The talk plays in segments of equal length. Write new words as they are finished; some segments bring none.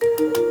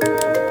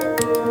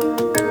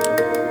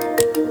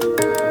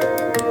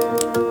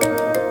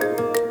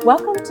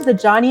Welcome to the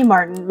John E.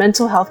 Martin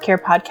Mental Health Care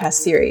Podcast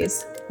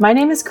Series. My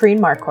name is Kareen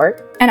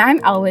Marcourt. And I'm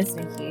Elwiz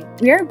Nikki.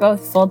 We are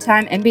both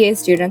full-time MBA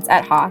students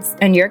at Haas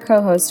and your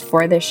co-host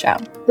for this show.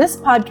 This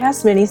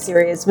podcast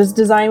mini-series was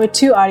designed with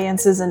two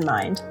audiences in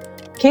mind: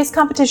 case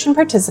competition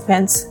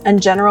participants and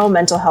general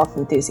mental health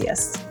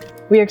enthusiasts.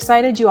 We are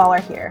excited you all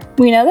are here.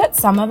 We know that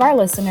some of our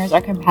listeners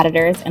are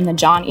competitors in the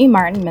John E.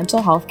 Martin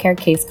Mental Health Care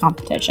Case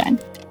Competition.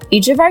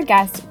 Each of our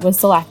guests was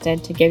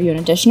selected to give you an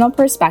additional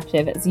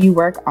perspective as you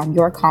work on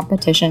your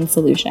competition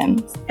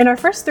solutions. In our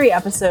first 3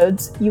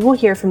 episodes, you will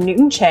hear from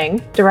Newton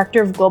Chang,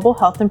 Director of Global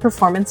Health and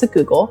Performance at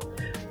Google,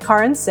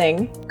 Karan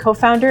Singh,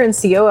 co-founder and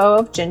COO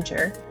of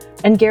Ginger,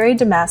 and Gary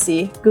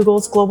DeMasi,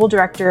 Google's Global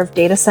Director of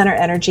Data Center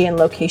Energy and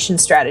Location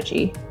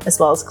Strategy, as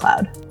well as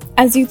Cloud.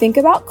 As you think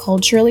about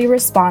culturally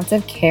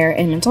responsive care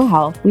in mental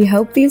health, we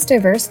hope these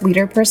diverse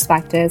leader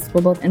perspectives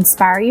will both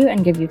inspire you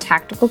and give you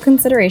tactical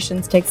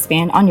considerations to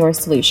expand on your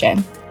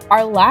solution.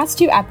 Our last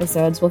 2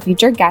 episodes will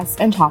feature guests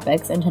and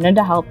topics intended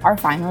to help our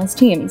finalist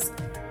teams.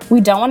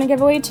 We don't want to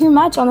give away too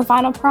much on the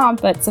final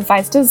prompt, but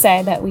suffice to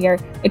say that we are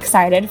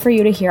excited for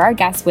you to hear our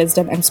guests'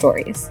 wisdom and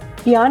stories.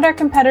 Beyond our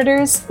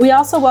competitors, we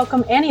also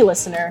welcome any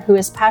listener who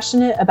is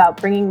passionate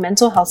about bringing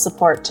mental health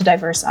support to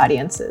diverse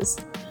audiences.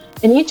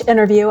 In each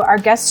interview, our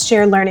guests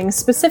share learnings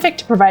specific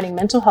to providing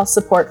mental health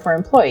support for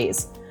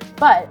employees.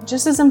 But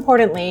just as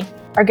importantly,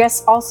 our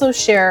guests also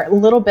share a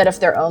little bit of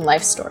their own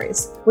life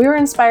stories. We were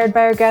inspired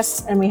by our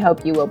guests, and we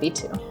hope you will be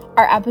too.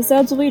 Our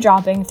episodes will be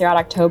dropping throughout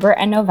October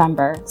and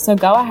November, so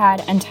go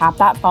ahead and tap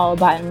that follow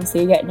button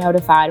so you get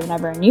notified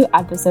whenever a new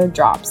episode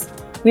drops.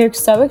 We are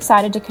so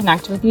excited to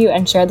connect with you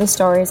and share the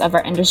stories of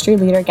our industry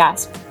leader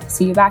guests.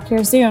 See you back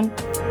here soon.